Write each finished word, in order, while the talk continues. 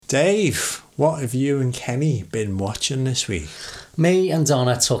Dave, what have you and Kenny been watching this week? Me and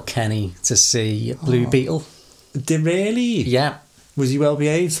Donna took Kenny to see Blue Beetle. Did really? Yeah. Was he well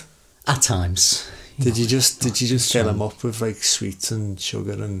behaved? At times. Did you just fill him up with like sweets and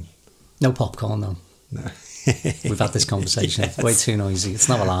sugar and... No popcorn, no. No. We've had this conversation. Yes. Way too noisy. It's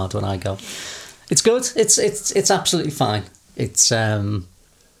not allowed when I go. It's good. It's absolutely fine. It's a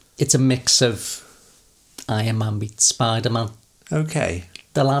mix of Iron Man meets Spider-Man. Okay.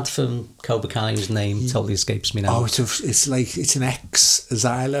 The lad from Cobra Kai, whose name totally escapes me now. Oh, it's an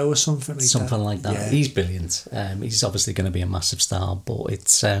ex-Xylo or something like that. Something like that. Yeah. He's brilliant. He's obviously going to be a massive star, but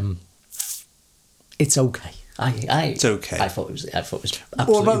it's okay. It's okay. I thought it was absolutely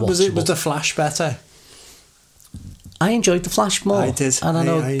Was watchable. the Flash better? I enjoyed the Flash more. I did. And I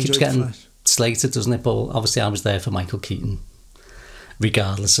know I it keeps enjoyed getting the Flash. slated, doesn't it? But obviously I was there for Michael Keaton.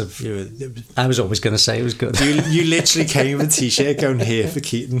 Regardless of... I was always going to say it was good. You literally came with a t-shirt going here for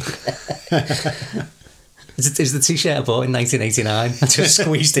Keaton. Is the t-shirt I bought in 1989. I just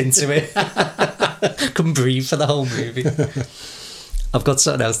squeezed into it. Couldn't breathe for the whole movie. I've got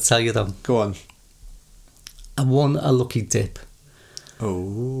something else to tell you though. Go on. I won a lucky dip.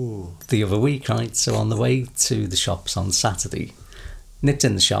 Oh. The other week, right? So on the way to the shops on Saturday, nipped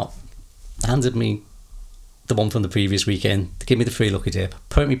in the shop, handed me the one from the previous weekend to give me the free lucky dip,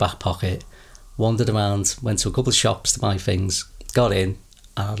 put it in my back pocket, wandered around, went to a couple of shops to buy things, got in,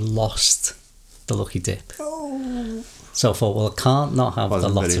 and I lost the lucky dip. Oh. So I thought, well, I can't not have the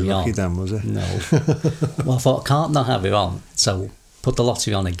lottery very lucky on. then, was it? No. Well, I thought, I can't not have it on. So put the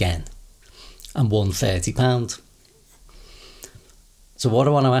lottery on again and won £30. So what I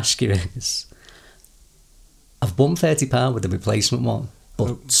want to ask you is, I've won £30 with the replacement one,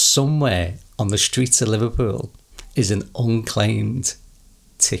 but somewhere on the streets of Liverpool is an unclaimed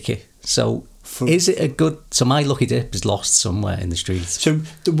ticket. So is it a good... So my lucky dip is lost somewhere in the streets. So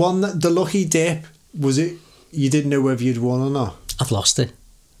the lucky dip, was it... You didn't know whether you'd won or not? I've lost it.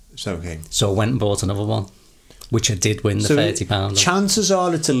 It's okay. So I went and bought another one, which I did win the £30. Chances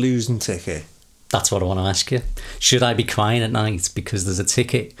are it's a losing ticket. That's what I want to ask you. Should I be crying at night because there's a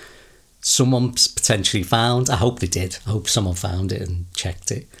ticket someone's potentially found? I hope they did. I hope someone found it and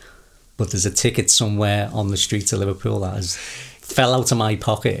checked it. But there's a ticket somewhere on the streets of Liverpool that fell out of my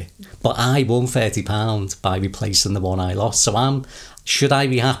pocket. But I won £30 by replacing the one I lost. So should I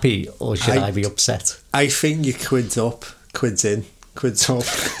be happy or should I be upset? I think you quids up, quids in, quids up.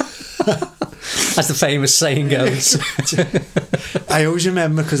 As the famous saying goes. I always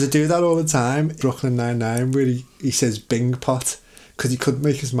remember, because I do that all the time, Brooklyn Nine-Nine, where he says bing pot, because he couldn't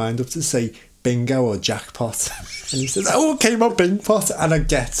make his mind up to say bingo or jackpot. And he says, oh, it came out bing pot, and I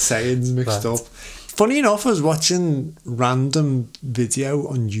get sayings mixed up. Funny enough, I was watching random video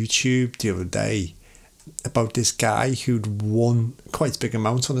on YouTube the other day about this guy who'd won quite a big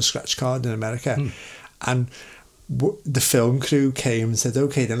amount on a scratch card in America. And the film crew came and said,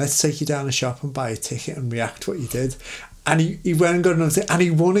 okay, then let's take you down a shop and buy a ticket and react what you did. And he went and got another thing, and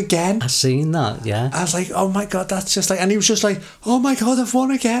he won again. I've seen that, yeah. I was like, oh my God, that's just like... And he was just like, oh my God, I've won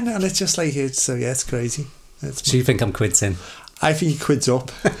again. And it's just like, it's crazy. So you think I'm quids in? I think he quids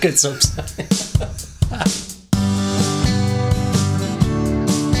up. Quids up.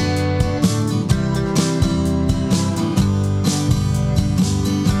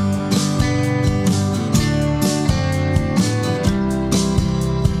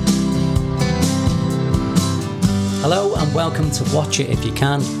 Hello and welcome to Watch It If You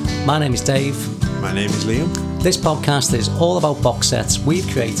Can. My name is Dave. My name is Liam. This podcast is all about box sets we've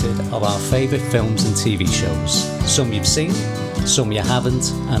created of our favourite films and TV shows. Some you've seen, some you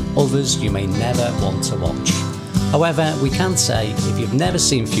haven't, and others you may never want to watch. However, we can say, if you've never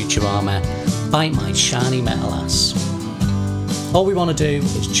seen Futurama, bite my shiny metal ass. All we want to do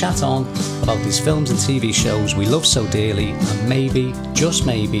is chat on about these films and TV shows we love so dearly, and maybe, just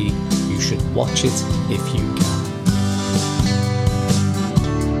maybe, you should watch it if you can.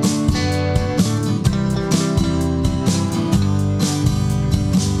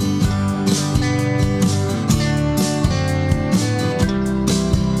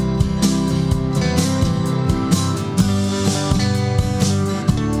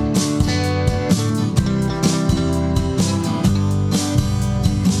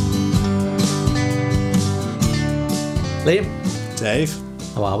 Liam. Dave.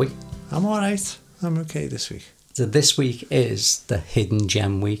 How are we? I'm alright. I'm okay this week. So this week is the Hidden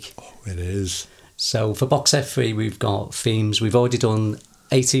Gem week. Oh, it is. So for Box Set 3 we've got themes. We've already done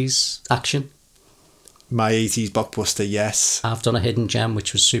 80s action. My 80s blockbuster, yes. I've done a Hidden Gem,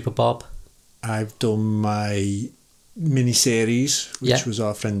 which was Super Bob. I've done my mini-series, which was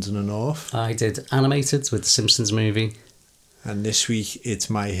Our Friends in the North. I did animated with the Simpsons movie. And this week it's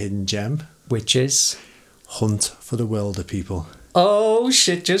my hidden gem, which is Hunt for the Wilderpeople. Oh,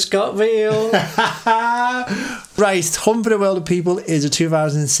 shit just got real. Right, Hunt for the Wilderpeople is a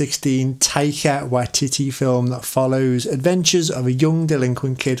 2016 Taika Waititi film that follows adventures of a young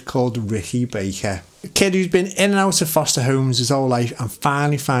delinquent kid called Ricky Baker. A kid who's been in and out of foster homes his whole life and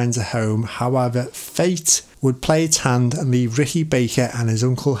finally finds a home. However, fate would play its hand and leave Ricky Baker and his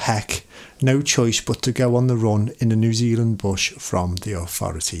uncle Heck no choice but to go on the run in the New Zealand bush from the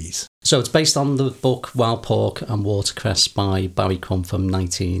authorities. So it's based on the book Wild Pork and Watercress by Barry Crumb from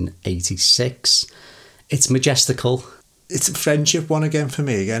 1986. It's majestical. It's a friendship one again for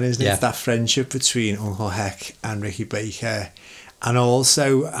me again, isn't it? Yeah. It's that friendship between Uncle Heck and Ricky Baker. And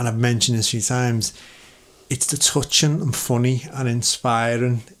also, and I've mentioned this a few times, it's the touching and funny and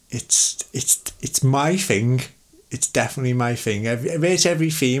inspiring. It's my thing. It's definitely my thing. Every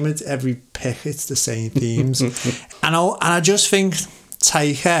theme, every pick, it's the same themes. and I just think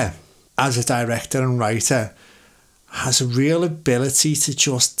Taika, as a director and writer, has a real ability to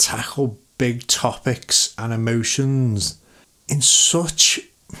just tackle big topics and emotions in such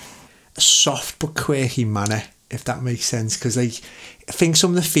a soft but quirky manner, if that makes sense. Because I think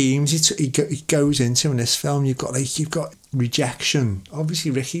some of the themes he goes into in this film, you've got rejection.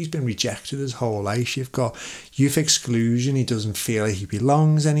 Obviously, Ricky's been rejected his whole life. You've got youth exclusion. He doesn't feel like he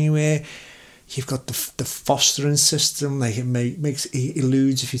belongs anywhere. You've got the fostering system. Like he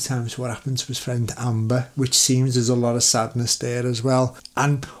alludes a few times to what happened to his friend Amber, which seems there's a lot of sadness there as well.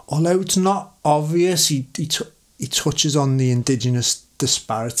 And although it's not obvious, he touches on the Indigenous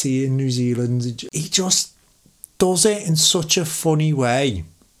disparity in New Zealand. He just does it in such a funny way,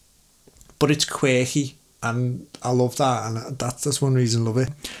 but it's quirky, and I love that, and that's one reason I love it.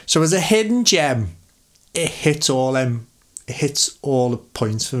 So as a hidden gem, it hits all the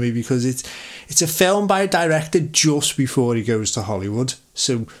points for me, because it's a film by a director just before he goes to Hollywood.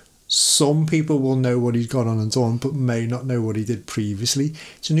 So some people will know what he's gone on and done, but may not know what he did previously.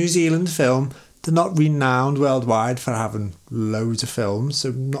 It's a New Zealand film. They're not renowned worldwide for having loads of films,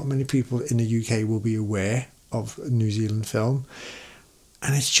 so not many people in the UK will be aware of a New Zealand film.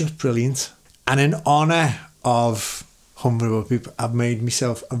 And it's just brilliant. And in honour of Hunt for the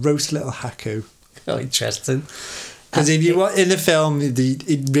Wilderpeople, I've wrote a little haiku. Oh, interesting. Because if you want in the film,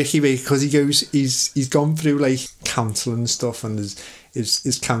 Ricky, because he's gone through like counselling and stuff, and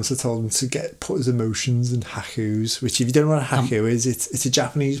his counsellor told him to put his emotions in haikus. Which, if you don't know what a haiku is, it's a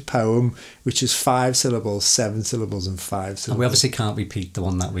Japanese poem which is 5 syllables, 7 syllables, and 5 syllables. And we obviously can't repeat the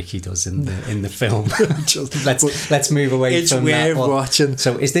one that Ricky does in the film. let's move away from that. It's worth watching.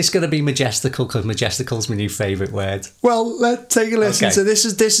 So is this going to be majestical? Because majestical's my new favourite word. Well, let's take a listen. Okay. So this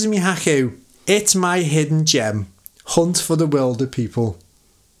is my haiku. It's my hidden gem. Hunt for the Wilderpeople.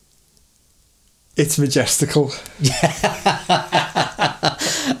 It's majestical. It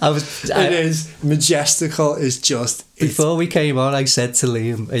is. Majestical is just... Before we came on, I said to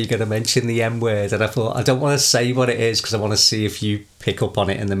Liam, are you going to mention the M word? And I thought, I don't want to say what it is because I want to see if you pick up on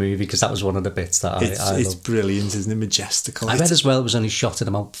it in the movie, because that was one of the bits that I It's loved. brilliant, isn't it? Majestical. I read as well it was only shot in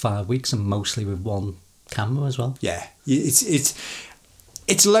about 5 weeks and mostly with one camera as well. Yeah.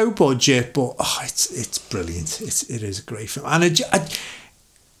 It's low budget, but it's brilliant. It is a great film. And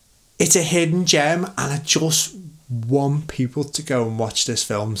it's a hidden gem, and I just want people to go and watch this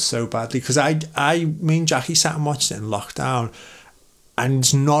film so badly, because me and Jackie sat and watched it in lockdown, and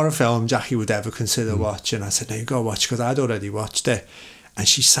it's not a film Jackie would ever consider watching. I said, no, you go watch it, because I'd already watched it, and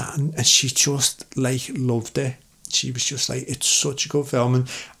she sat and she just loved it. She was just like, it's such a good film,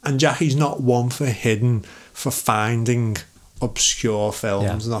 and Jackie's not one for finding obscure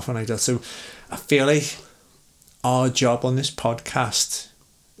films, nothing like that. So I feel like our job on this podcast,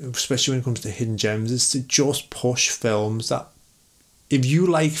 especially when it comes to hidden gems, is to just push films that, if you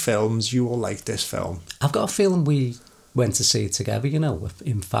like films, you will like this film. I've got a feeling we went to see it together,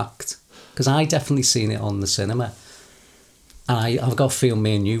 in fact, because I definitely seen it on the cinema, and I've got a feeling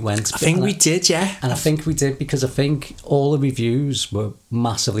me and you went. I think we did, yeah. And I think we did, because I think all the reviews were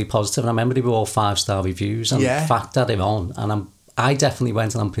massively positive, and I remember they were all 5-star reviews, and the fact that they're on, and I definitely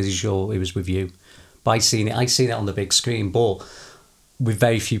went, and I'm pretty sure it was with you. But I seen it on the big screen, but with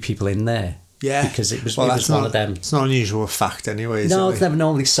very few people in there. Yeah. Because it was one of them. It's not an unusual fact anyway, No, it's never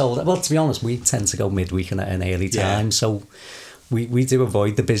normally sold. Well, to be honest, we tend to go midweek and at an early time, so we do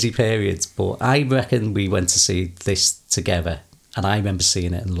avoid the busy periods. But I reckon we went to see this together, and I remember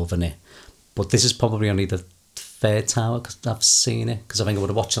seeing it and loving it. But this is probably only the third time I've seen it, because I think I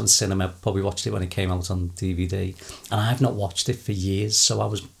would have watched it on cinema, probably watched it when it came out on DVD, and I've not watched it for years.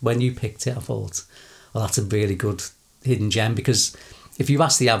 So when you picked it, I thought, well, that's a really good hidden gem, because if you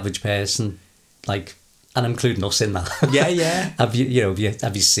ask the average person, like, and including us in that. Yeah. Have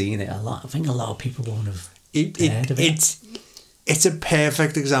you seen it? I think a lot of people won't have heard of it. It's a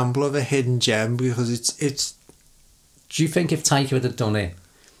perfect example of a hidden gem because it's. Do you think if Taika had done it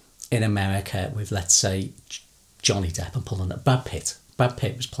in America with, let's say, Johnny Depp and pulling that, Brad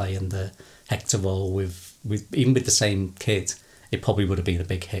Pitt was playing the Hector role with even with the same kid, it probably would have been a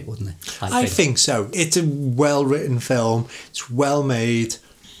big hit, wouldn't it? I think so. It's a well-written film. It's well made.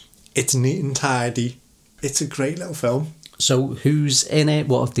 It's neat and tidy. It's a great little film. So who's in it?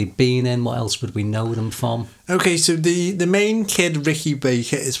 What have they been in? What else would we know them from? Okay, so the main kid, Ricky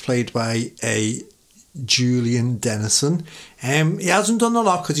Baker, is played by a Julian Dennison. He hasn't done a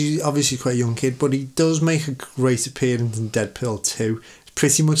lot because he's obviously quite a young kid, but he does make a great appearance in Deadpool 2.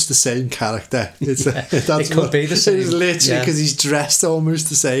 Pretty much the same character. It could be the same. It's literally because he's dressed almost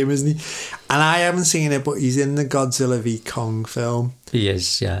the same, isn't he? And I haven't seen it, but he's in the Godzilla v Kong film. He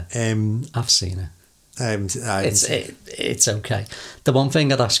is, yeah. I've seen it. It's okay. The one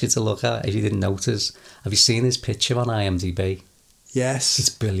thing I'd ask you to look at, if you didn't notice, have you seen his picture on IMDb? Yes. It's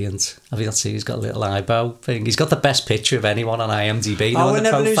brilliant. Have you not seen he's got a little eyebrow thing? He's got the best picture of anyone on IMDb. You know, the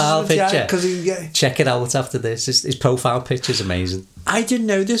profile picture. Check it out after this. His profile picture is amazing. I didn't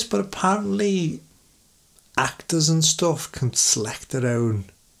know this, but apparently actors and stuff can select their own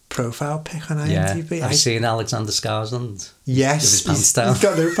profile pic on IMDb. Yeah, I've seen Alexander Skarsgård. Yes, with his pants down. He's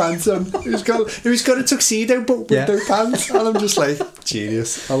got no pants on. He's got a tuxedo, but with no pants. And I'm just like,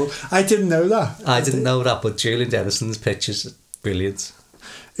 genius. I didn't know that. I didn't know that, but Julian Dennison's pictures brilliant.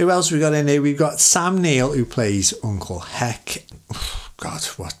 Who else we got in here? We've got Sam Neill, who plays Uncle Heck. God,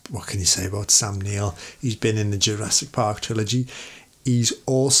 what can you say about Sam Neill? He's been in the Jurassic Park trilogy. He's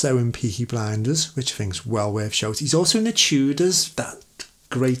also in Peaky Blinders, which I think is well worth shouting. He's also in The Tudors, that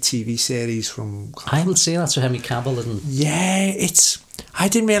great TV series from... I haven't seen that, so Henry Cavill and... Yeah, I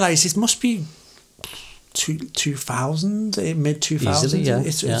didn't realise it must be 2000, mid-2000s. Easily, yeah.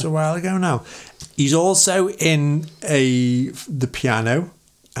 It's a while ago now. He's also in The Piano,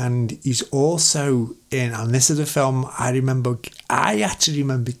 and he's also in, and this is a film I actually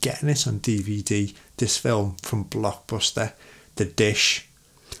remember getting this on DVD, this film from Blockbuster, The Dish.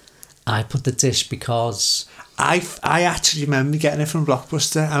 I put The Dish because... I actually remember getting it from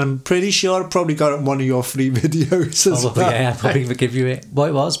Blockbuster, and I'm pretty sure I probably got it on one of your free videos as well. Yeah, I probably would give you it. What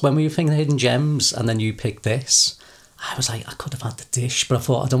it was, when we were thinking of hidden gems, and then you picked this, I was like, I could have had The Dish, but I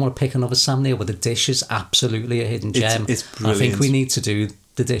thought, I don't want to pick another Sam Neill, but The Dish is absolutely a hidden gem. It's brilliant. I think we need to do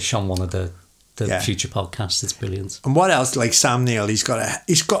The Dish on one of the future podcasts. It's brilliant. And what else? Like Sam Neill, he's got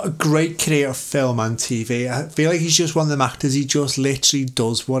a great career of film and TV. I feel like he's just one of them actors. He just literally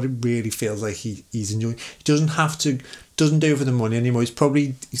does what it really feels like he's enjoying. He doesn't do it for the money anymore.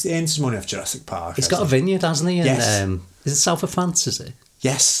 He's earns his money off Jurassic Park. He's got a vineyard, hasn't he? Yes. Is it south of France? Is it?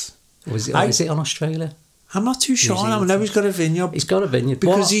 Yes. Or is it on Australia? I'm not too sure. I know he's got a vineyard. He's got a vineyard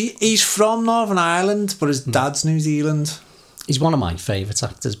because he's from Northern Ireland, but his dad's New Zealand. He's one of my favourite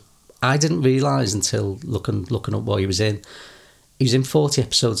actors. I didn't realise until looking up what he was in. He was in 40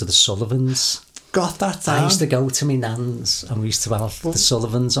 episodes of The Sullivans. Got that down. I used to go to my nan's and we used to have The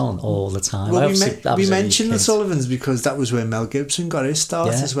Sullivans on all the time. Well, we mentioned The Sullivans because that was where Mel Gibson got his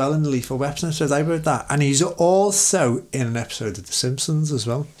start as well in the Lethal Weapon episode. I wrote that. And he's also in an episode of The Simpsons as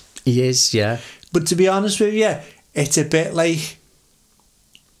well. He is, yeah. But to be honest with you, it's a bit like...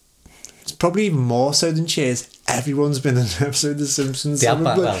 It's probably even more so than Cheers. Everyone's been in an episode of The Simpsons.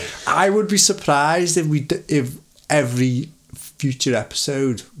 I would be surprised if every future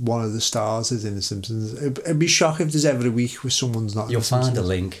episode one of the stars is in The Simpsons. It'd be shocking if there's ever a week where someone's not in The Simpsons. You'll find a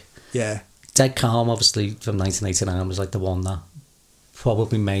link. Yeah. Dead Calm, obviously, from 1989 was like the one that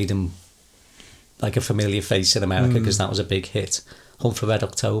probably made him like a familiar face in America because that was a big hit. Hunt for Red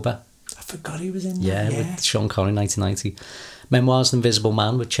October. I forgot he was in that. Yeah, with Sean Connery, 1990. Memoirs of an Invisible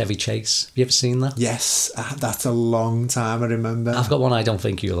Man with Chevy Chase. Have you ever seen that? Yes, that's a long time, I remember. I've got one I don't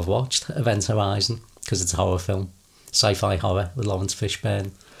think you'll have watched, Event Horizon, because it's a horror film. Sci-fi horror with Lawrence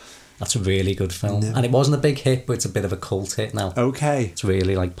Fishburne. That's a really good film. And it wasn't a big hit, but it's a bit of a cult hit now. Okay. It's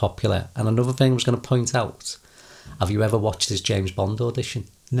really popular. And another thing I was going to point out, have you ever watched his James Bond audition?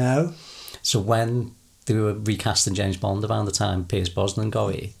 No. So when they were recasting James Bond around the time Pierce Brosnan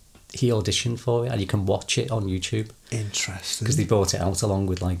got it, he auditioned for it, and you can watch it on YouTube. Interesting. Because they brought it out along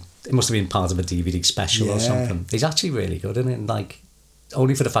with, it must have been part of a DVD special or something. He's actually really good in it,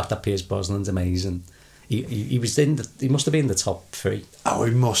 only for the fact that Pierce Brosnan's amazing. He was he must have been in the top 3. Oh,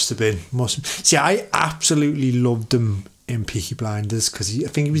 he must have been. See, I absolutely loved him in Peaky Blinders because I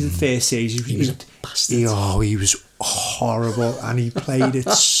think he was the first season. He was a bastard. He was horrible, and he played it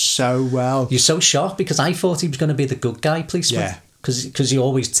so well. You're so shocked because I thought he was going to be the good guy policeman. Yeah. Because he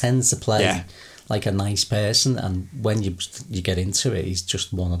always tends to play like a nice person, and when you get into it, he's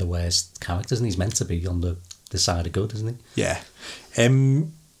just one of the worst characters, and he's meant to be on the side of good, isn't he? Yeah.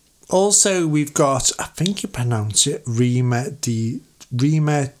 Also, we've got, I think you pronounce it, Rima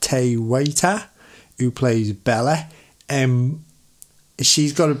Te-Waita, who plays Bella.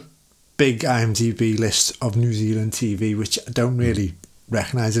 She's got a big IMDb list of New Zealand TV, which I don't really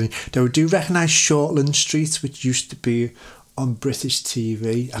recognise any. Though I do recognise Shortland Street, which used to be on British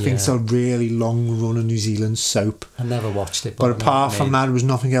TV. I think it's a really long run of New Zealand soap. I never watched it. But apart from that, there was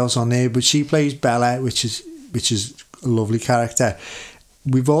nothing else on there. But she plays Bella, which is a lovely character.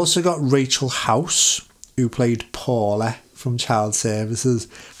 We've also got Rachel House, who played Paula from Child Services.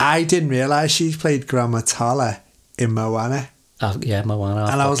 I didn't realise she played Grandma Tala in Moana. Yeah,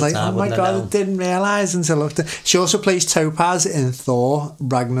 Moana. And I was like, oh my God, I didn't realise until I looked at. She also plays Topaz in Thor,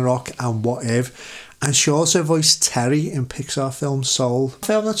 Ragnarok and What If. And she also voiced Terry in Pixar film Soul. A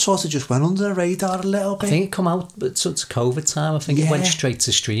film that sort of just went under the radar a little bit. I think it come out at COVID time. I think it went straight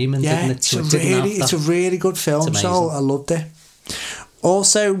to streaming, didn't it? It's a really good film, Soul. I loved it.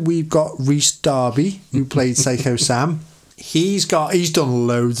 Also, we've got Rhys Darby, who played Psycho Sam. He's done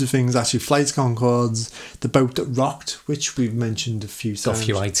loads of things, actually. Flight Concords, The Boat That Rocked, which we've mentioned a few times. Got a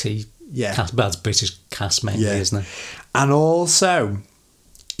few IT cast, but it's British cast mainly, isn't it? And also,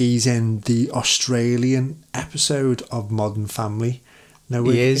 he's in the Australian episode of Modern Family. No,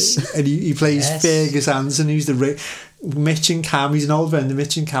 he is. And he plays Fergus Anderson, who's the Mitch and Cam. He's an old friend of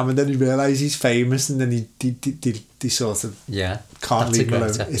Mitch and Cam, and then he realises he's famous, and then he sort of can't leave him alone.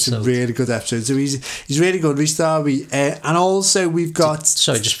 Episode. It's a really good episode. So he's really good, Rhys Darby. And also we've got...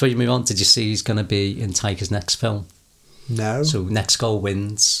 Sorry, just before you move on, did you see he's going to be in Taika's next film? No. So Next Goal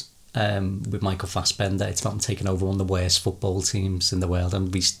Wins, with Michael Fassbender. It's about him taking over one of the worst football teams in the world,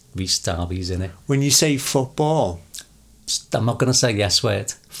 and Rhys Darby's in it. When you say football... I'm not going to say the S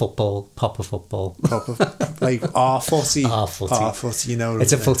word. Football, proper football. Like R-footy. R-footy. You know.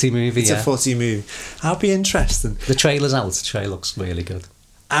 It's a footy movie, It's a footy movie. That'll be interesting. The trailer's out. The trailer looks really good.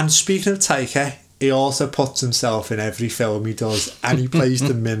 And speaking of Taika, he also puts himself in every film he does, and he plays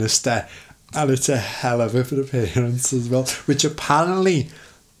the minister, and it's a hell of an appearance as well, which apparently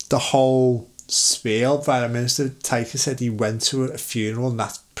the whole spiel by the minister, Taika said he went to a funeral, and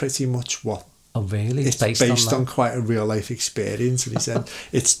that's pretty much what. Oh really? It's based on quite a real life experience, and he said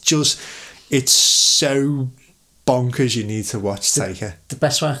it's so bonkers you need to watch Taika. The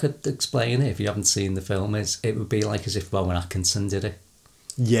best way I could explain it, if you haven't seen the film, is it would be like as if Rowan Atkinson did it.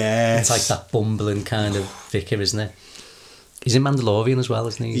 Yes. It's like that bumbling kind of vicar, isn't it? He's in Mandalorian as well,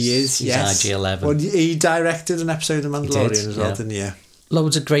 isn't he? He is, he's yes. IG-11. Well, he directed an episode of Mandalorian as well, didn't he? Yeah.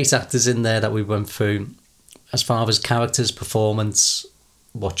 Loads of great actors in there that we went through. As far as characters, performance,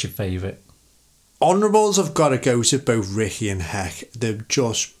 what's your favourite? Honourables have got to go to both Ricky and Heck. They're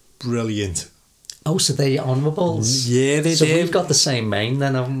just brilliant. Oh, so they're your honourables? Yeah, they do. So we've got the same main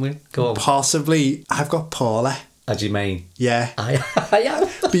then, haven't we? Go on. Possibly. I've got Paula. How do you mean? Yeah. I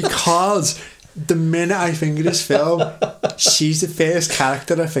am. Because the minute I think of this film, she's the first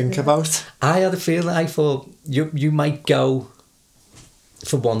character I think about. I had a feeling, I thought you might go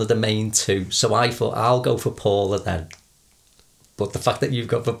for one of the main two. So I thought I'll go for Paula then. But the fact that you've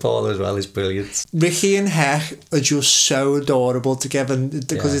got for Paula as well is brilliant. Ricky and Heck are just so adorable together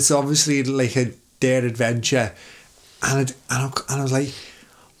because it's obviously like their adventure. And I was like,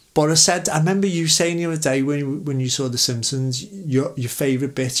 but I remember you saying the other day when you saw The Simpsons, your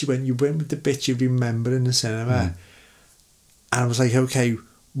favourite bit, you went with the bit you remember in the cinema. And I was like, okay,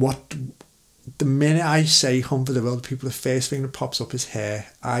 the minute I say Hunt for the World People, the first thing that pops up is hair.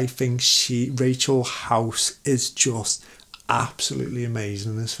 I think Rachel House is just absolutely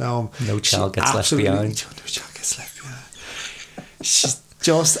amazing in this film. No child gets left behind. No child gets left behind. She's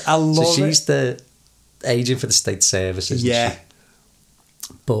just, I love it. So she's the agent for the state service, isn't she?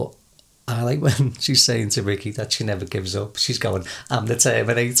 But I like when she's saying to Ricky that she never gives up. She's going, I'm the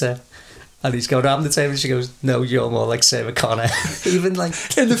Terminator. And he's going, I'm the Terminator. She goes, no, you're more like Sarah Connor. Even like...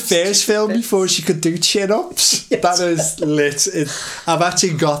 in the first film, before she could do chin-ups. That is lit. I've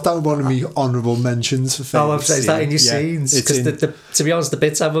actually got that one of my honourable mentions for films. Is that in your scenes? Because to be honest, the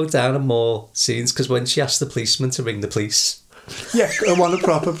bits I wrote down are more scenes, because when she asked the policeman to ring the police... Yeah, I want a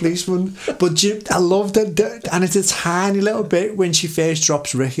proper policeman. But I love that, and it's a tiny little bit when she first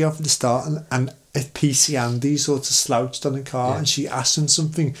drops Ricky off at the start, and PC Andy sort of slouched on the car, and she asks him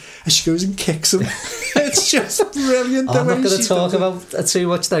something, and she goes and kicks him. It's just brilliant. I'm not going to talk about too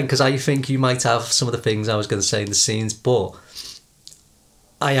much then, because I think you might have some of the things I was going to say in the scenes, but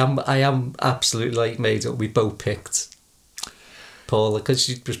I am absolutely like made up. We both picked Paula because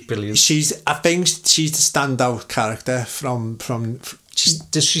she's just brilliant. I think she's the standout character from.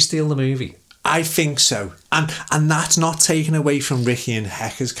 Does she steal the movie? I think so, and that's not taken away from Ricky and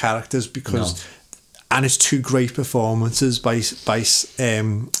Hector's characters because, and it's two great performances by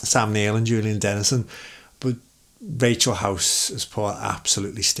Sam Neill and Julian Dennison, but Rachel House as Paul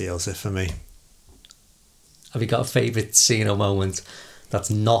absolutely steals it for me. Have you got a favourite scene or moment that's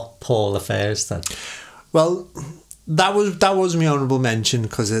not Paul affairs then? Well, that was my honourable mention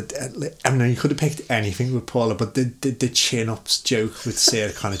because I mean you could have picked anything with Paula, but the chin ups joke with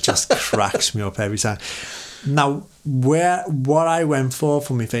Sarah kind of just cracks me up every time. Now, what I went for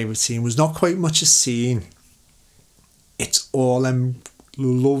my favourite scene was not quite much a scene. It's all them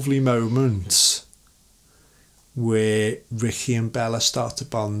lovely moments where Ricky and Bella start to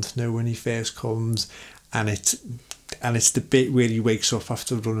bond. You know, when he first comes, and it's the bit where he wakes up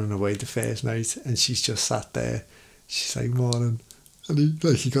after running away the first night, and she's just sat there. She's like, morning. And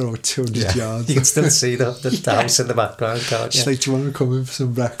he got about 200 yards. You can still see the house in the background, can't you? She's like, do you want to come in for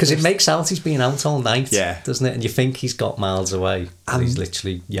some breakfast? Because it makes out he's been out all night, doesn't it? And you think he's got miles away, and he's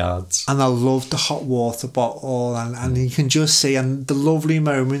literally yards. And I love the hot water bottle, and you can just see, and the lovely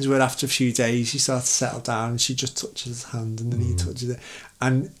moments where after a few days he starts to settle down, and she just touches his hand, and then he touches it.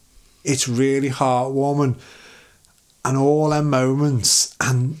 And it's really heartwarming. And all them moments,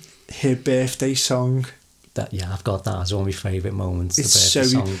 and her birthday song. I've got that as one of my favourite moments. It's so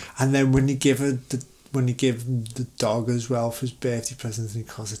song. And then when you give the dog as well for his birthday present, and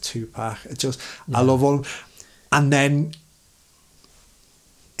he calls it 2-pack. I love all. And then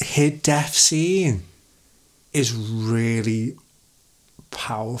her death scene is really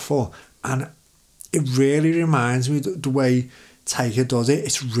powerful, and it really reminds me the way Taika does it.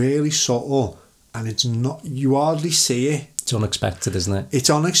 It's really subtle, and it's not, you hardly see it. It's unexpected, isn't it? It's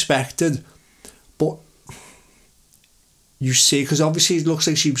unexpected, but you see, because obviously it looks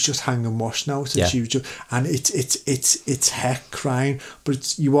like she was just hanging washed now, and she was just, and it's Heck crying,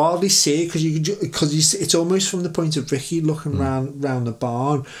 but you hardly see it because it's almost from the point of Ricky looking round the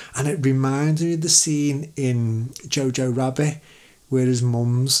barn, and it reminds me of the scene in Jojo Rabbit where his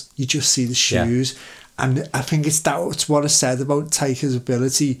mum's, you just see the shoes. And I think it's what I said about Taika's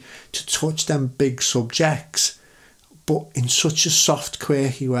ability to touch them big subjects, but in such a soft,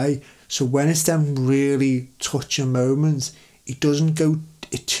 quirky way. So when it's them really touching moments, it doesn't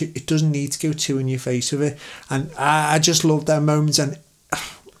need to go too in your face with it. And I just love that moments, and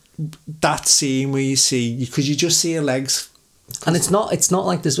that scene where you see, because you just see her legs. And it's not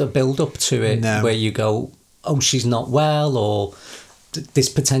like there's a build up to it where you go, oh, she's not well, or this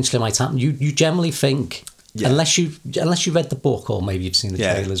potentially might happen. You generally think, unless you read the book, or maybe you've seen the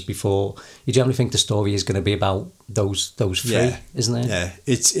trailers before, you generally think the story is going to be about those three, isn't it? Yeah,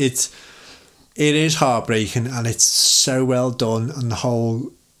 it is heartbreaking, and it's so well done, and the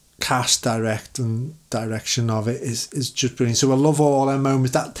whole cast direction of it is just brilliant. So I love all our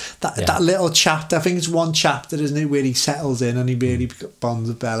moments. That little chapter, I think it's one chapter, isn't it, where he settles in and he really bonds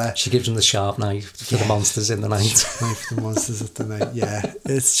with Bella. She gives him the sharp knife for the monsters in the night. Knife for the monsters at the night. Yeah,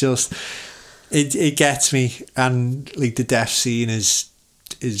 it's just it gets me, and like the death scene is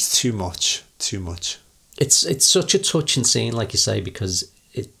too much. It's such a touching scene, like you say, because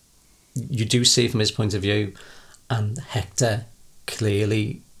you do see from his point of view, and Hector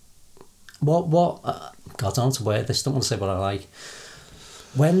clearly. God, I don't want to wear this. Don't want to say what I like.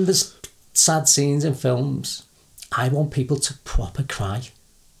 When there's sad scenes in films, I want people to proper cry.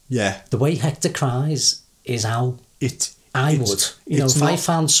 Yeah. The way Hector cries is how I would. If I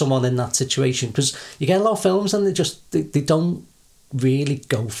found someone in that situation, because you get a lot of films and they don't really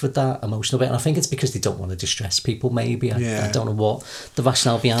go for that emotional bit, and I think it's because they don't want to distress people. Maybe I don't know what the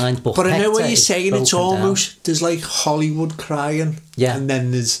rationale behind. But I know what you're saying. It's almost there's like Hollywood crying, and then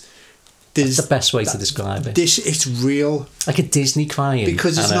there's that's the best way to describe it. It's real, like a Disney crying,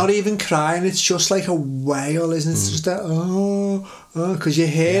 because it's not even crying. It's just like a wail, isn't it? It's just that because you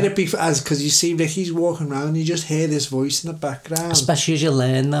hear it because you see Ricky's walking around, you just hear this voice in the background. Especially as you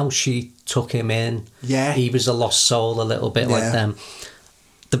learn now, she took him in. Yeah, he was a lost soul, a little bit like them.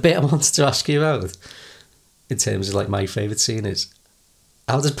 The bit I wanted to ask you about, in terms of like my favourite scene, is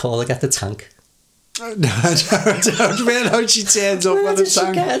how does Paula get the tank? No, I don't really know. She turns up on a tank.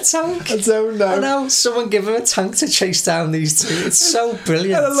 She get a tank? I don't know. I know, someone give her a tank to chase down these two. It's so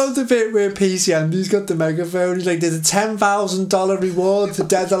brilliant. And I love the bit where PC Andy's got the megaphone. He's like, there's a $10,000 reward for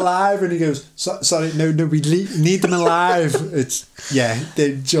dead alive, and he goes, sorry, no, we need them alive.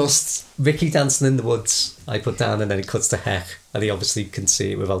 They're just Ricky dancing in the woods. I put down, and then it cuts to Heck, and he obviously can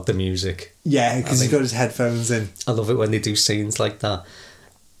see it without the music. Yeah, because he's got his headphones in. I love it when they do scenes like that.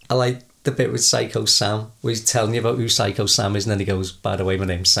 I like the bit with Psycho Sam, where he's telling you about who Psycho Sam is, and then he goes, by the way, my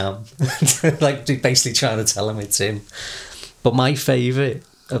name's Sam. Like, basically trying to tell him it's him. But my favourite,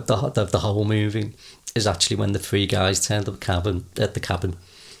 of the whole movie is actually when the three guys turned up at the cabin,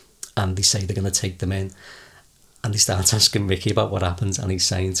 and they say they're going to take them in, and they start asking Ricky about what happens, and he's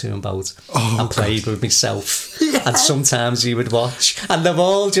saying to him about, I played with myself, and sometimes he would watch, and they're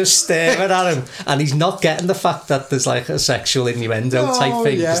all just staring at him, and he's not getting the fact that there's like a sexual innuendo type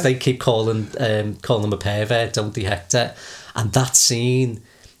thing, because they keep calling him a pervert, don't they, Hector? And that scene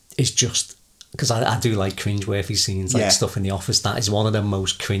is just, because I do like cringeworthy scenes, like stuff in The Office. That is one of the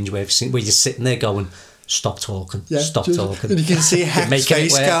most cringeworthy scenes, where you're sitting there going, stop talking, stop talking. And you can see Hec's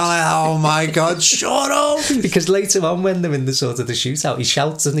face going, oh my God, shut up. Because later on, when they're in the sort of the shootout, he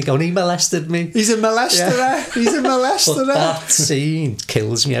shouts, and he going, he molested me. He's a molester. He's a molester. But that scene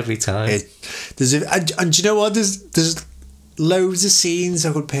kills me every time. And do you know what? There's loads of scenes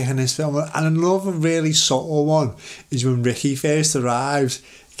I could pick in this film, and another really subtle one is when Ricky first arrives,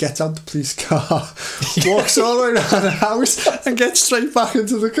 gets out the police car, walks all the way around the house, and gets straight back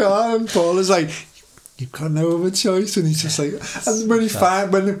into the car, and Paul is like, you've got no other choice. And he's just like, and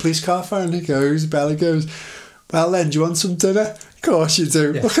when the police car finally goes, Bella goes, well then, do you want some dinner? Of course you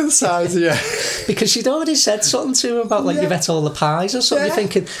do. Look at the size of you. Because she'd already said something to him about, like, you've ate all the pies or something. You're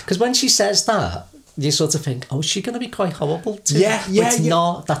thinking, because when she says that, you sort of think, is she going to be quite horrible to him? But it's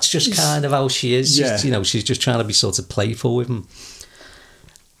not. That's just kind of how she is. She's just trying to be sort of playful with him.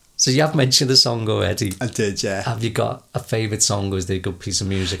 So you have mentioned a song already. I did, yeah. Have you got a favourite song, or is there a good piece of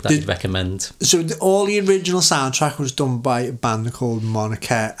music that you'd recommend? So all the original soundtrack was done by a band called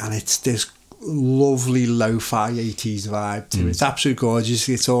Monica, and it's this lovely lo-fi 80s vibe to it. It's absolutely gorgeous.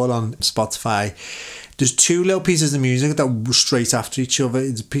 It's all on Spotify. There's two little pieces of music that were straight after each other.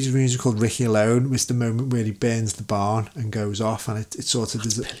 It's a piece of music called Ricky Alone, which is the moment where he burns the barn and goes off, and it sort of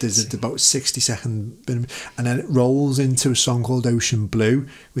there's about 60-second bit, and then it rolls into a song called Ocean Blue,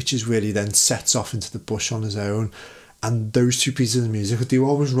 which is really then sets off into the bush on his own. And those two pieces of music, they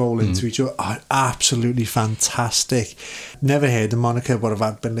always roll into each other, are absolutely fantastic. Never heard of Monica, but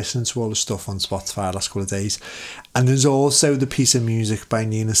I've been listening to all the stuff on Spotify the last couple of days. And there's also the piece of music by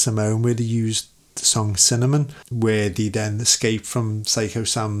Nina Simone where they used the song Cinnamon, where they then escape from Psycho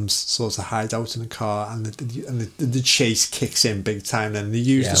Sam's sort of hideout in the car, and the chase kicks in big time, and they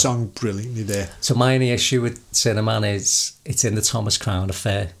use the song brilliantly there. So my only issue with Cinnamon is it's in the Thomas Crown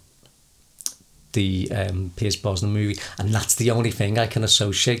Affair, the Pierce Brosnan movie, and that's the only thing I can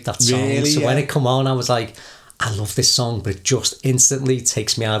associate that song. Really? So when it come on, I was like, I love this song, but it just instantly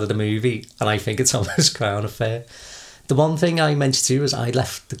takes me out of the movie, and I think it's Thomas Crown Affair. The one thing I mentioned to you is I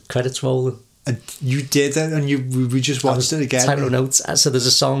left the credits rolling. And you did it, and we just watched it again. Type of notes. So there's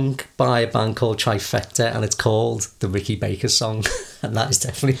a song by a band called Trifecta, and it's called the Ricky Baker song, and that is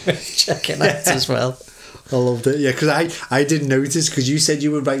definitely worth checking out as well. I loved it, yeah, because I didn't notice, because you said you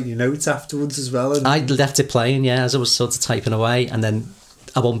were writing your notes afterwards as well. And I left it playing, as I was sort of typing away, and then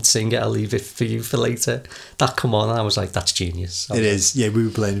I won't sing it, I'll leave it for you for later. That come on, and I was like, that's genius. It is, we were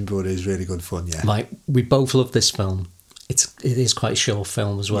playing, but it is really good fun, yeah. Right, we both love this film. It is quite a short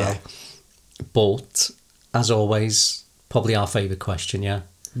film as well. Yeah. But, as always, probably our favourite question, yeah?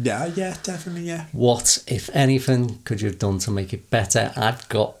 Yeah, definitely, yeah. What, if anything, could you have done to make it better? I've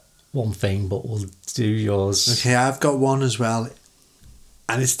got one thing, but we'll do yours. Okay, I've got one as well.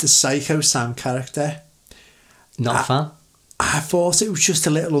 And it's the Psycho Sam character. Not a fan? I thought it was just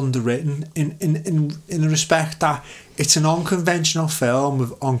a little underwritten in the respect that it's an unconventional film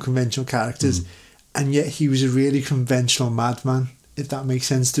with unconventional characters, and yet he was a really conventional madman. If that makes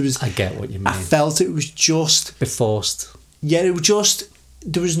sense. I get what you mean. I felt it was just a bit forced. Yeah, it was just,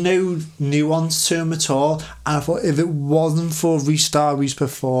 there was no nuance to him at all. And I thought if it wasn't for Rhys Darby's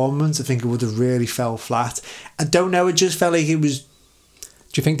performance, I think it would have really fell flat. I don't know, it just felt like it was... Do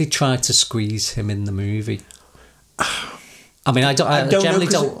you think they tried to squeeze him in the movie? I mean, I generally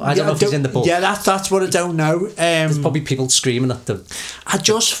don't know if he's in the book. Yeah, that's what I don't know. There's probably people screaming at the... I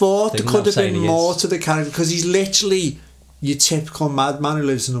just thought there could have been more to the character, because he's literally your typical madman who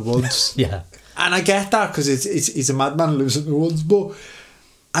lives in the woods. Yeah. And I get that, because he's a madman who lives in the woods, but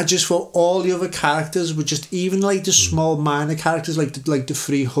I just thought all the other characters were just, even like the small minor characters, like the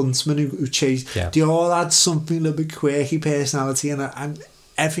three huntsmen who chased, they all had something a little bit quirky personality, and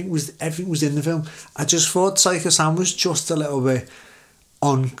everything was in the film. I just thought Psycho Sam was just a little bit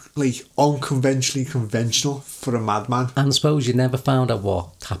unconventionally conventional for a madman. And I suppose you never found out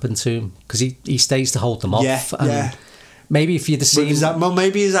what happened to him, because he stays to hold them off. Yeah. Maybe if you'd have seen...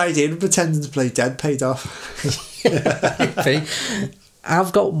 maybe his idea of pretending to play dead paid off. Maybe.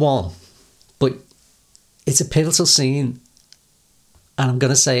 I've got one, but it's a pivotal scene, and I'm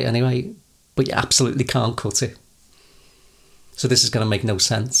going to say it anyway, but you absolutely can't cut it. So this is going to make no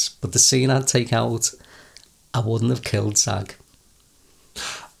sense, but the scene I'd take out, I wouldn't have killed Zag.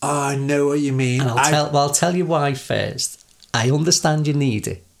 I know what you mean. And I'll tell you why first. I understand you need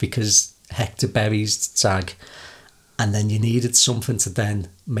it because Hector buries Zag, and then you needed something to then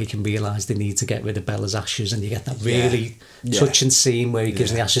make him realise they need to get rid of Bella's ashes, and you get that really touching scene where he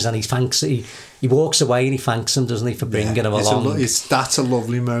gives him the ashes and he thanks he walks away and he thanks him, doesn't he, for bringing him along. That's a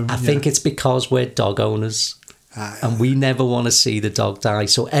lovely moment. I think it's because we're dog owners. And we never want to see the dog die.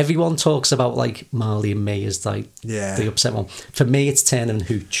 So everyone talks about like Marley and Me as like the upset one. For me, it's Turner and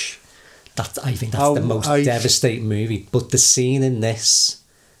Hooch. I think that's the most devastating movie. But the scene in this,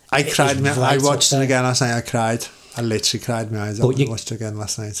 I cried. I watched it again last night. I cried. I literally cried my eyes out. I watched it again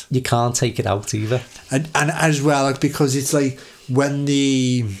last night. You can't take it out either. And as well, like, because it's like when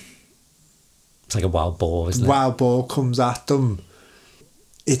it's like a wild boar, isn't it? Wild boar comes at them.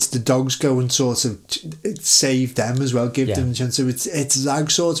 It's the dogs go and sort of save them as well, give them a chance. So it's Zag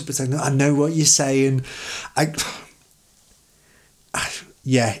sort of protecting. I know what you're saying.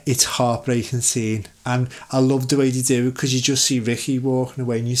 It's heartbreaking scene, and I love the way they do it because you just see Ricky walking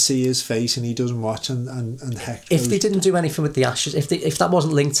away and you see his face and he doesn't watch and Hector. If they didn't do anything with the ashes, if that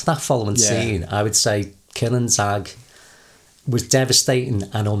wasn't linked to that following scene, I would say killing Zag was devastating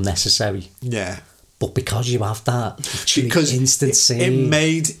and unnecessary. Yeah. But because you have that instant scene,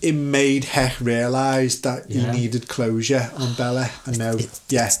 it made Heck realise that he needed closure on Bella. I know.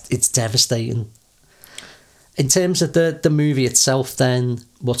 It's devastating. In terms of the movie itself, then,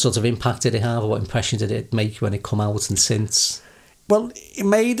 what sort of impact did it have, or what impression did it make when it come out and since? Well, it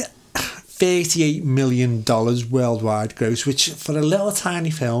made $38 million worldwide gross, which for a little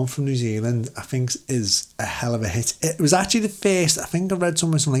tiny film from New Zealand, I think is a hell of a hit. It was actually the first, I think I read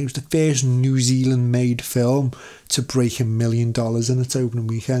somewhere something, it was the first New Zealand made film to break $1 million in its opening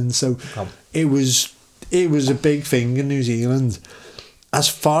weekend. So it was a big thing in New Zealand. As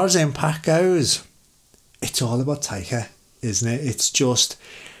far as impact goes, it's all about Taika, isn't it? It's just,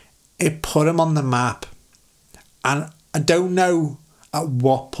 it put him on the map. And I don't know at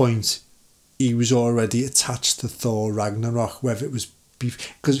what point he was already attached to Thor Ragnarok, whether it was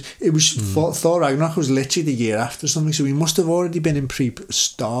because it was Thor Ragnarok was literally the year after something, so he must have already been in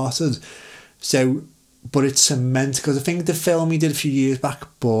pre-started. So, but it's cement, because I think the film he did a few years back,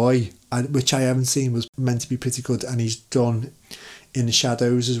 Boy, which I haven't seen, was meant to be pretty good, and he's done In the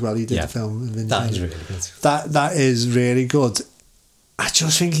Shadows as well. He did the film. That is really good. That is really good. I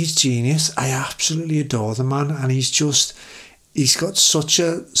just think he's genius. I absolutely adore the man, and he's got such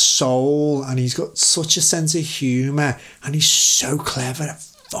a soul, and he's got such a sense of humour, and he's so clever at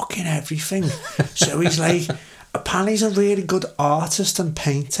fucking everything. So he's like, apparently he's a really good artist and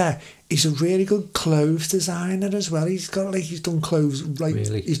painter. He's a really good clothes designer as well. He's done clothes,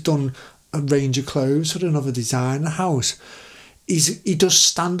 he's done a range of clothes for another designer house. He does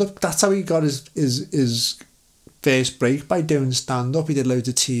stand up. That's how he got his first break, by doing stand up. He did loads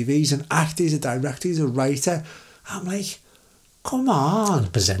of TVs and acting. He's a director. He's a writer. I'm like, come on.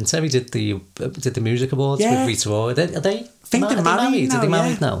 And presenter. He did the music awards with Rita Ora. Are they? I think they're married now. Are they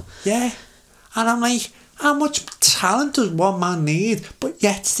married now? Yeah. And I'm like, how much talent does one man need? But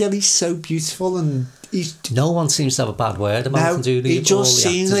yet still, he's so beautiful, and no one seems to have a bad word about him, do they? He just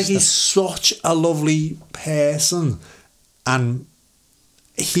seems like he's such a lovely person. And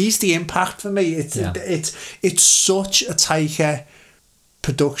he's the impact for me. It's such a Taika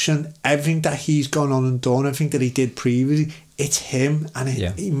production. Everything that he's gone on and done, everything that he did previously, it's him. And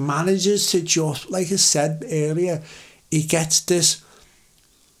he manages to just, like I said earlier, he gets this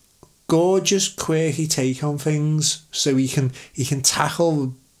gorgeous, quirky take on things. So he can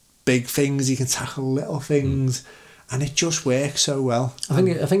tackle big things, he can tackle little things, and it just works so well. I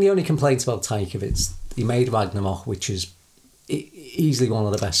think the only complaint about Taika is he made Ragnarok, which is easily one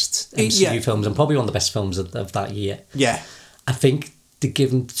of the best MCU films, and probably one of the best films of that year. Yeah. I think they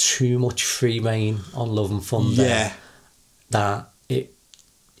give him too much free rein on Love and Thunder. Yeah. That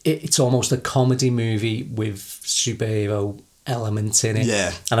it's almost a comedy movie with superhero elements in it.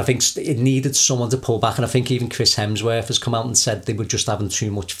 Yeah. And I think it needed someone to pull back, and I think even Chris Hemsworth has come out and said they were just having too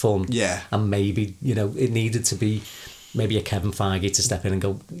much fun. Yeah. And maybe, it needed to be maybe a Kevin Feige to step in and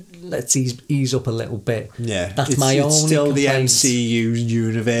go, let's ease up a little bit. Yeah, that's my own. It's still complaint. The MCU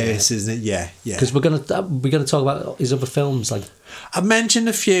universe, isn't it? Yeah. Because we're gonna talk about his other films. Like I mentioned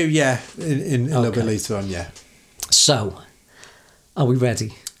a few, in a little bit later on. Yeah. So, are we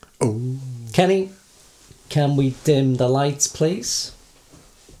ready? Oh, Kenny, can we dim the lights, please?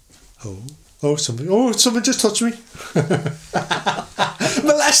 Oh, someone just touched me.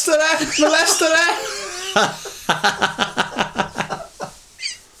 Molester.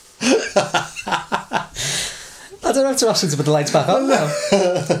 I don't have to ask him to put the lights back on now.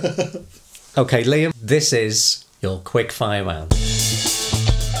 Okay, Liam, this is your quick fire round.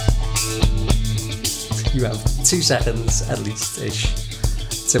 You have 2 seconds at least-ish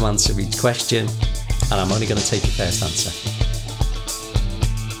to answer each question, and I'm only going to take your first answer.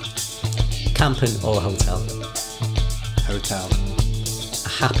 Camping or a hotel? Hotel. A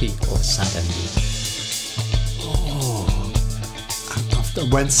happy or a sad ending? I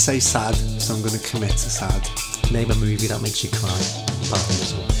went to say sad, so I'm going to commit to sad. Name a movie that makes you cry, apart from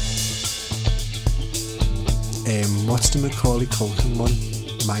this one. What's the Macaulay Culkin one?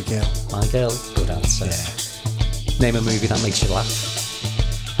 My Girl. My Girl, good answer. Yeah. Name a movie that makes you laugh.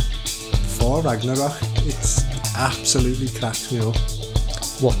 Thor Ragnarok. It's absolutely cracked me up.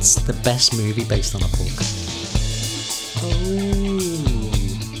 What's the best movie based on a book? Oh,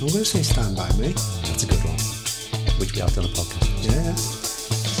 I'm going to say Stand By Me. That's a good one, which we have done a podcast. Yeah.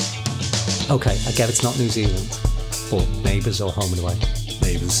 Okay, I get it's not New Zealand, but Neighbours or Home and Away?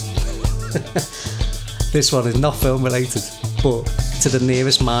 Neighbours. This one is not film related, but to the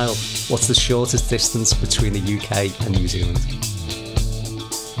nearest mile, what's the shortest distance between the UK and New Zealand?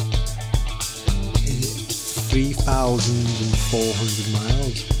 3,400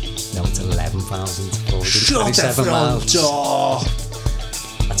 miles. No, it's 11,427 miles.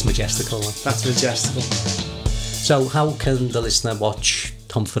 That's majestical. Huh? That's majestical. So how can the listener watch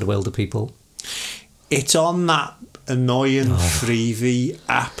Hunt for the Wilderpeople? It's on that annoying freebie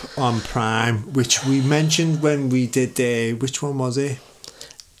app on Prime, which we mentioned when we did which one was it?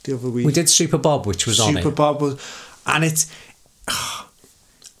 The other week. We did Super Bob, which was on it. Super Bob was, and it's.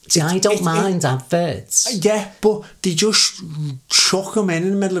 See, I don't mind adverts. Yeah, but they just chuck them in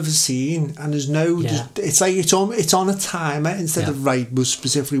the middle of a scene, and there's no. Yeah. It's like it's on a timer instead of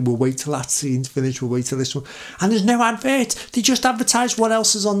we'll wait till that scene's finished. We'll wait till this one, and there's no advert. They just advertise what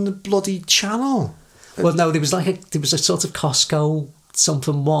else is on the bloody channel. Well, no, there was a sort of Costco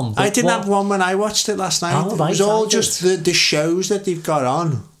something one. I didn't have one when I watched it last night. Oh, right, it was all just the shows that they've got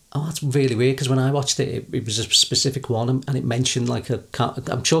on. Oh, that's really weird, because when I watched it, it was a specific one, and it mentioned I'm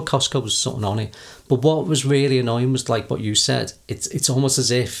sure Costco was something on it. But what was really annoying was like what you said. It's almost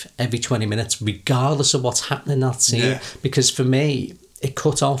as if every 20 minutes, regardless of what's happening in that scene, because for me, it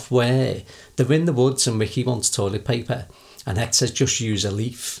cut off where they're in the woods and Ricky wants toilet paper, and Hector says, just use a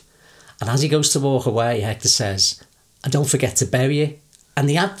leaf. And as he goes to walk away, Hector says, and don't forget to bury it. And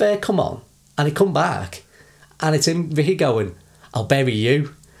the advert come on, and he come back, and it's in Ricky going, I'll bury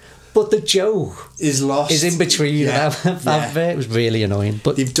you. But the joke is lost. Is in between that advert. It was really annoying.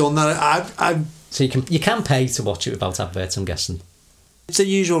 But they've done that. So you can pay to watch it without adverts, I'm guessing. It's a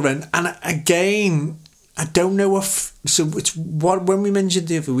usual rent. And again, I don't know if... So it's what when we mentioned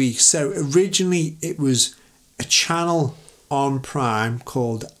the other week. So originally it was a channel on Prime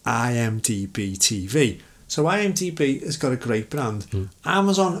called IMDb TV. So IMDb has got a great brand.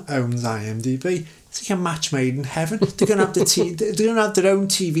 Amazon owns IMDb. It's like a match made in heaven. They're going to have they're going to have their own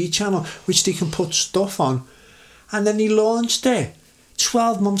TV channel which they can put stuff on. And then he launched it.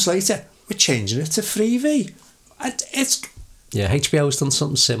 12 months later, we're changing it to freebie. It's HBO's done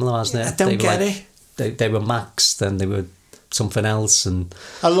something similar, hasn't it? I don't get it. They were Max, then they were something else, and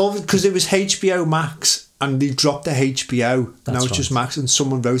I love it because it was HBO Max. And they dropped the HBO. That's now it's just Max. And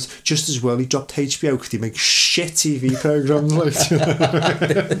someone wrote, just as well, he dropped HBO because he makes shit TV programmes like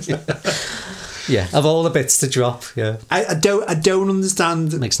yeah, of all the bits to drop, yeah. I don't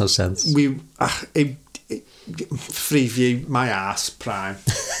understand. It makes no sense. Freeview, my ass, Prime.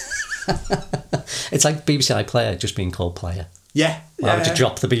 It's like BBC iPlayer just being called Player. Yeah. Why would you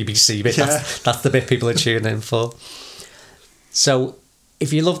drop the BBC bit? Yeah. That's the bit people are tuning in for. So,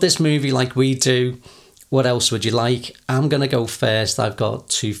 if you love this movie like we do, what else would you like? I'm going to go first. I've got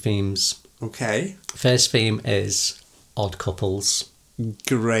 2 themes. Okay. First theme is Odd Couples.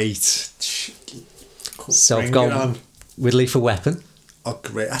 Great. So I've gone with Lethal Weapon. Oh,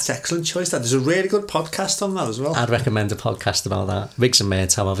 great. That's an excellent choice. There's a really good podcast on that as well. I'd recommend a podcast about that. Riggs and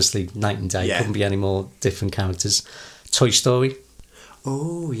Murtaugh, obviously, night and day. Yeah. Couldn't be any more different characters. Toy Story.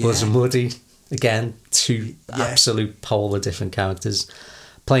 Oh, yeah. Buzz and Woody. Again, 2 absolute polar different characters.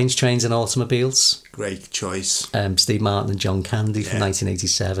 Planes, Trains and Automobiles. Great choice. Steve Martin and John Candy from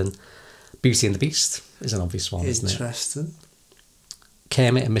 1987. Beauty and the Beast is an obvious one, isn't it? Interesting.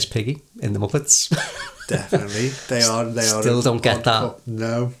 Kermit and Miss Piggy in the Muppets. Definitely. They are. Still don't get that.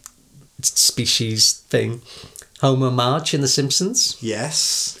 No. Species thing. Homer and Marge in The Simpsons.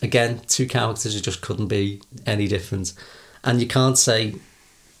 Yes. Again, 2 characters who just couldn't be any different. And you can't say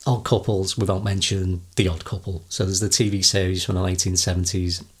Odd Couples without mentioning The Odd Couple. So there's the TV series from the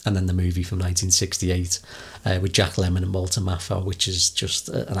 1970s and then the movie from 1968 with Jack Lemmon and Walter Matthau, which is just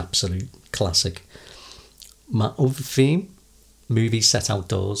an absolute classic. My other theme, movies set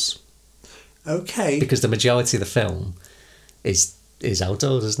outdoors. Okay. Because the majority of the film is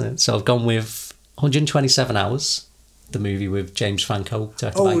outdoors, isn't it? So I've gone with 127 Hours, the movie with James Franco,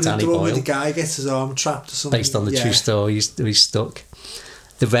 directed by Danny the one where Boyle, the guy gets his arm trapped or something. based on the true story. He's stuck.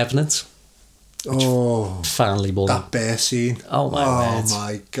 The Revenant. Finally won. That bear scene. Oh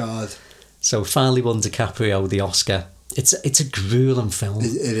my god. So finally won DiCaprio the Oscar. It's a grueling film.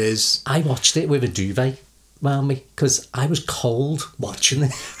 It is. I watched it with a duvet around me because I was cold watching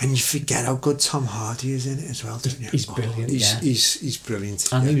it. And you forget how good Tom Hardy is in it as well, don't you? He's brilliant. He's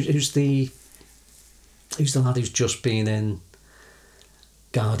brilliant. And who's the lad who's just been in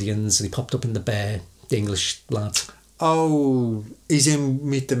Guardians and he popped up in The Bear, the English lad? Oh, he's in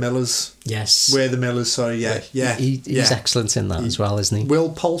Meet the Millers. Yes. We're the Millers, sorry, yeah. He's excellent in that as well, isn't he? Will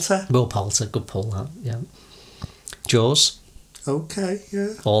Poulter, good pull that, yeah. Jaws. Okay,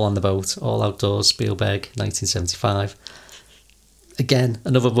 yeah. All on the Boat, all outdoors, Spielberg, 1975. Again,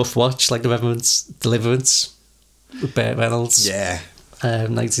 another rough watch, like The Revenant's Deliverance, with Burt Reynolds. Yeah.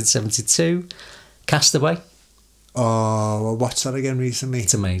 1972. Castaway. Oh, I watched that again recently.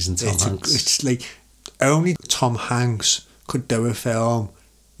 It's amazing, Tom Hanks. It's like, only Tom Hanks could do a film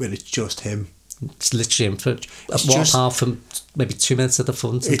where it's just him. It's literally him for apart from maybe 2 minutes at the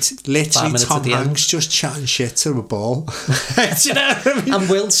front. It's literally Tom Hanks just chatting shit to a ball. Do you know what I mean? And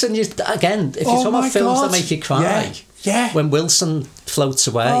Wilson, if you're talking about films that make you cry, yeah. When Wilson floats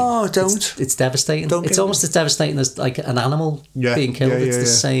away, it's devastating. It's almost as devastating as like an animal being killed. It's the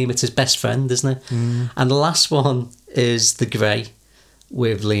same. It's his best friend, isn't it? And the last one is The Grey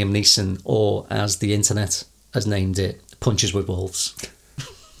with Liam Neeson, or as the internet has named it, Punches with Wolves.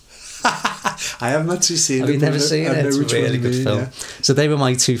 I haven't actually seen it. Have you never seen it? It's a really good film. Yeah. So they were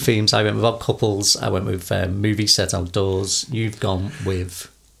my two themes. I went with odd couples. I went with movies set outdoors. You've gone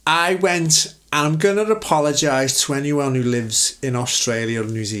with... I went, and I'm going to apologise to anyone who lives in Australia or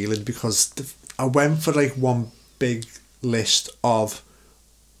New Zealand, because I went for like one big list of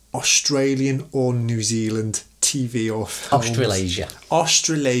Australian or New Zealand TV or films.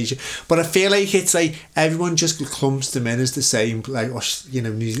 Australasia. But I feel like it's like everyone just clumps them in as the same, like, you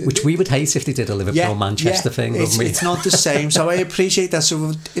know, New Zealand. Which we would hate if they did a Liverpool Manchester thing, wouldn't we? It's not the same. So I appreciate that.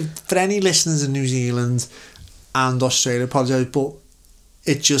 So for any listeners in New Zealand and Australia, I apologise, but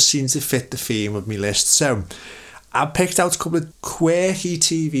it just seems to fit the theme of my list. So I picked out a couple of quirky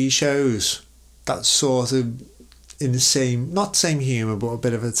TV shows that sort of in the same, not same humour, but a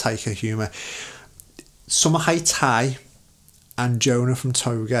bit of a Taika humour. Summer Heights High and Jonah from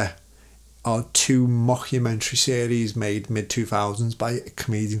Toga are two mockumentary series made mid-2000s by a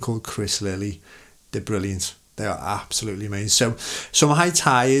comedian called Chris Lilly. They're brilliant. They are absolutely amazing. So Summer Heights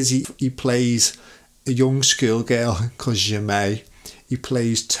High is he plays a young schoolgirl called Jamie. He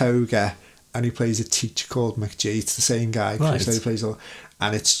plays Toga and he plays a teacher called McGee. It's the same guy. Chris Lilly plays all.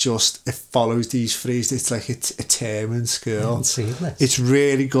 And it's just, it follows these three. It's like it's a term in school. It's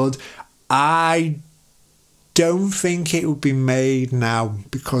really good. I don't think it would be made now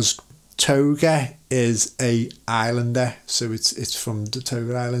because Toga is a islander, so it's from the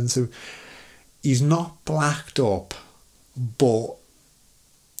Toga Island. So he's not blacked up, but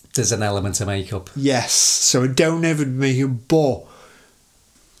there's an element of makeup. Yes, so I don't ever make it. But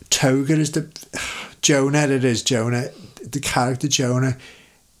Toga is Jonah. The character Jonah.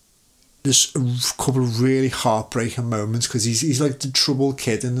 There's a couple of really heartbreaking moments because he's like the troubled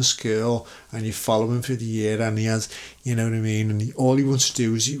kid in the school, and you follow him through the year, and he has, you know what I mean, and all he wants to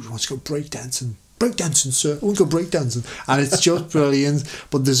do is he wants to go breakdancing, sir, I want to go breakdancing, and it's just brilliant.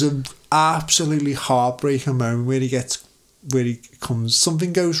 But there's an absolutely heartbreaking moment where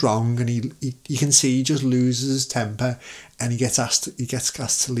something goes wrong, and you can see he just loses his temper, and he gets asked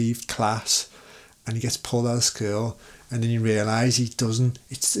to leave class, and he gets pulled out of school. And then you realise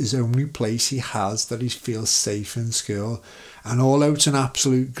it's his only place he has that he feels safe in school. And although it's an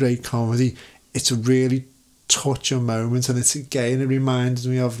absolute great comedy, it's a really touching moment. And it reminds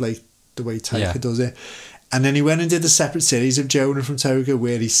me of like the way Taika does it. And then he went and did a separate series of Jonah from Toga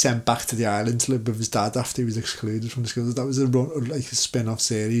where he's sent back to the island to live with his dad after he was excluded from the school. That was a spin-off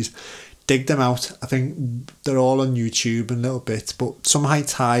series. Dig them out. I think they're all on YouTube in little bits, but Summer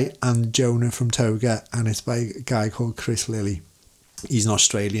Heights High and Jonah from Toga, and it's by a guy called Chris Lilly. He's an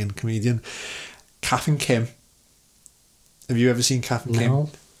Australian comedian. Kath and Kim. Have you ever seen Kath and Kim? No,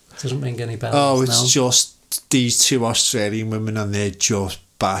 doesn't ring any bells. Oh, it's just these two Australian women, and they're just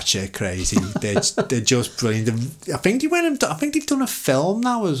batshit crazy. they're just brilliant. I think they've done a film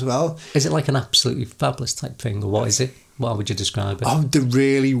now as well. Is it like an Absolutely Fabulous type thing, or what is it? What would you describe it? Oh, the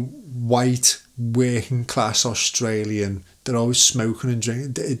really white, working class Australian. They're always smoking and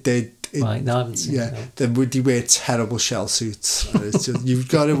drinking. Right, no, I haven't seen it. They wear terrible shell suits. It's just, you've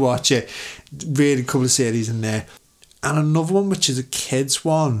got to watch it. Really couple of series in there. And another one, which is a kids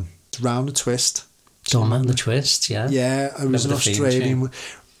one, Round the Twist. Don't mind the twist, yeah. Yeah, it was an Australian one.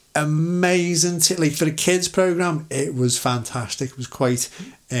 Amazing. Like for a kids program, it was fantastic. It was quite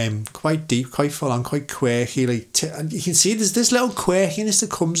deep, quite full on, quite quirky. And you can see there's this little quirkiness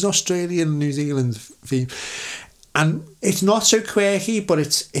that comes in Australia and New Zealand theme, and it's not so quirky, but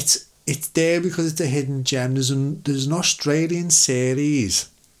it's there because it's a hidden gem. There's an Australian series,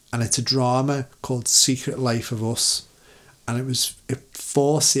 and it's a drama called Secret Life of Us, and it was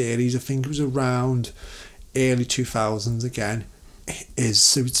 4 series. I think it was around early 2000s again.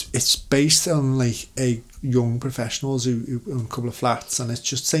 It's based on like a young professionals who own a couple of flats, and it's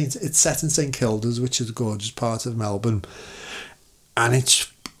set in St Kilda's, which is a gorgeous part of Melbourne, and it's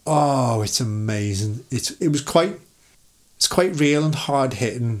amazing. It's quite real and hard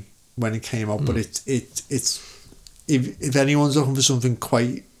hitting when it came out, but it's if anyone's looking for something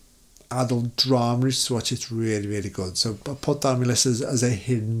quite adult drama to watch, it's really, really good. So I put that on my list as a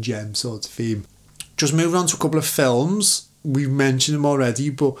hidden gem sort of theme. Just moving on to a couple of films. We've mentioned them already,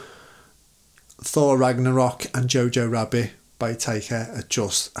 but Thor Ragnarok and Jojo Rabbit by Taika are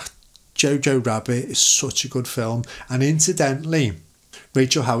just... Jojo Rabbit is such a good film. And incidentally,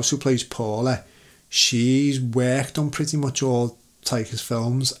 Rachel House, who plays Paula, she's worked on pretty much all Taika's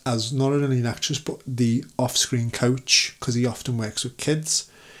films as not only an actress, but the off-screen coach, because he often works with kids.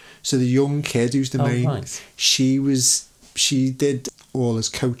 So the young kid who's the main... Right. She did all his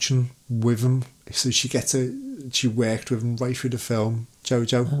coaching with him. So she worked with him right through the film,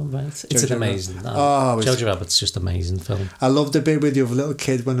 Jojo. Oh, right. It's an amazing... Jojo Rabbit's just an amazing film. I loved the bit with the other little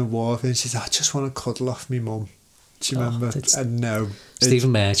kid when they walk and she said, I just want to cuddle off me mum. Do you remember? No.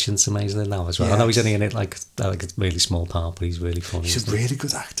 Stephen Merchant's amazing in that as well. Yes. I know he's only in it like a really small part, but he's really funny. He's a really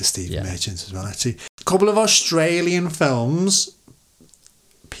good actor, Stephen Merchant as well, actually. A couple of Australian films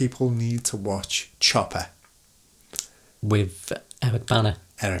people need to watch. Chopper. With Eric Bana.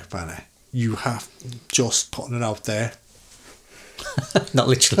 You have just putting it out there. Not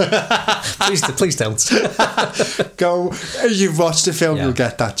literally. Please don't. Go. You've watched the film, you'll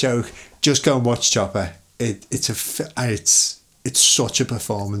get that joke. Just go and watch Chopper. It's such a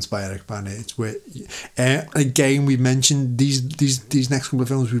performance by Eric Bana. Again, we mentioned these next couple of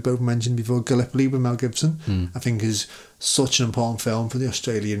films we both mentioned before. Gallipoli with Mel Gibson, I think, is such an important film for the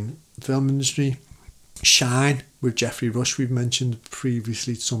Australian film industry. Shine with Geoffrey Rush, we've mentioned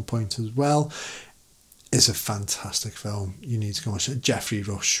previously at some point as well, is a fantastic film. You need to go watch it. Geoffrey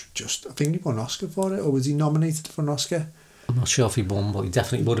Rush, I think he won an Oscar for it, or was he nominated for an Oscar? I'm not sure if he won, but he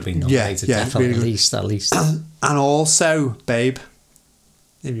definitely would have been nominated. Yeah, definitely, really at least. And also Babe,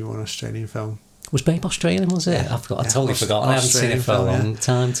 if you want an Australian film. Was Babe Australian, was it? Yeah, I totally forgot. I haven't seen it for a long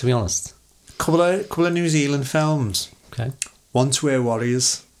time, to be honest. Couple of New Zealand films. Okay. Once We're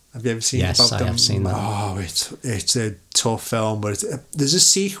Warriors. Have you ever seen about them? Yes, I have seen that. Oh, it's a tough film, but there's a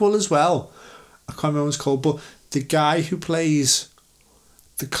sequel as well. I can't remember what it's called, but the guy who plays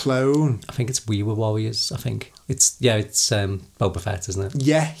the clone... I think it's We Were Warriors, I think. It's Boba Fett, isn't it?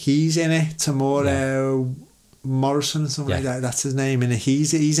 Yeah, he's in it. Tamora Morrison or something like that. That's his name. And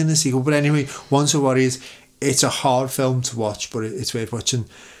he's in the sequel. But anyway, Once We're Warriors, it's a hard film to watch, but it's worth watching.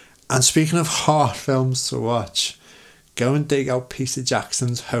 And speaking of hard films to watch... Go and dig out Peter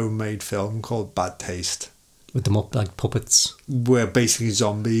Jackson's homemade film called Bad Taste. With them up like puppets. We're basically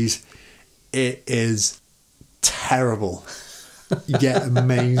zombies. It is terrible, yet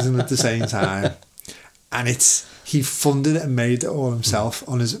amazing at the same time. And he funded it and made it all himself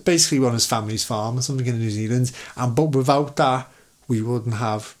on his family's farm or something in New Zealand. But without that, we wouldn't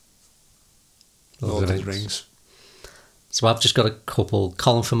have Lord of the Rings. So I've just got a couple.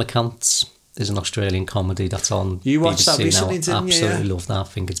 Colin from Accounts is an Australian comedy that's on You watched BBC that recently, didn't you? Absolutely love that. I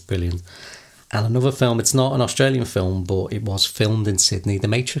think it's brilliant. And another film, it's not an Australian film, but it was filmed in Sydney, The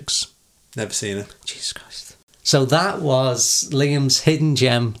Matrix. Never seen it. Jesus Christ. So that was Liam's hidden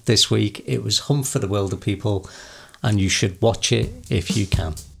gem this week. It was Hunt for the Wilderpeople, and you should watch it if you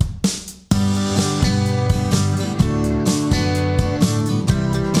can.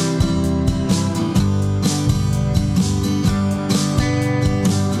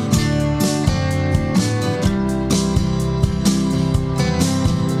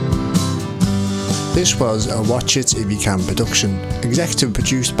 This was a Watch It If You Can production, executive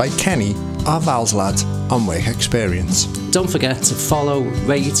produced by Kenny, our Val's lad, on Work Experience. Don't forget to follow,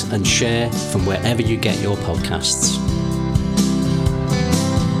 rate and share from wherever you get your podcasts.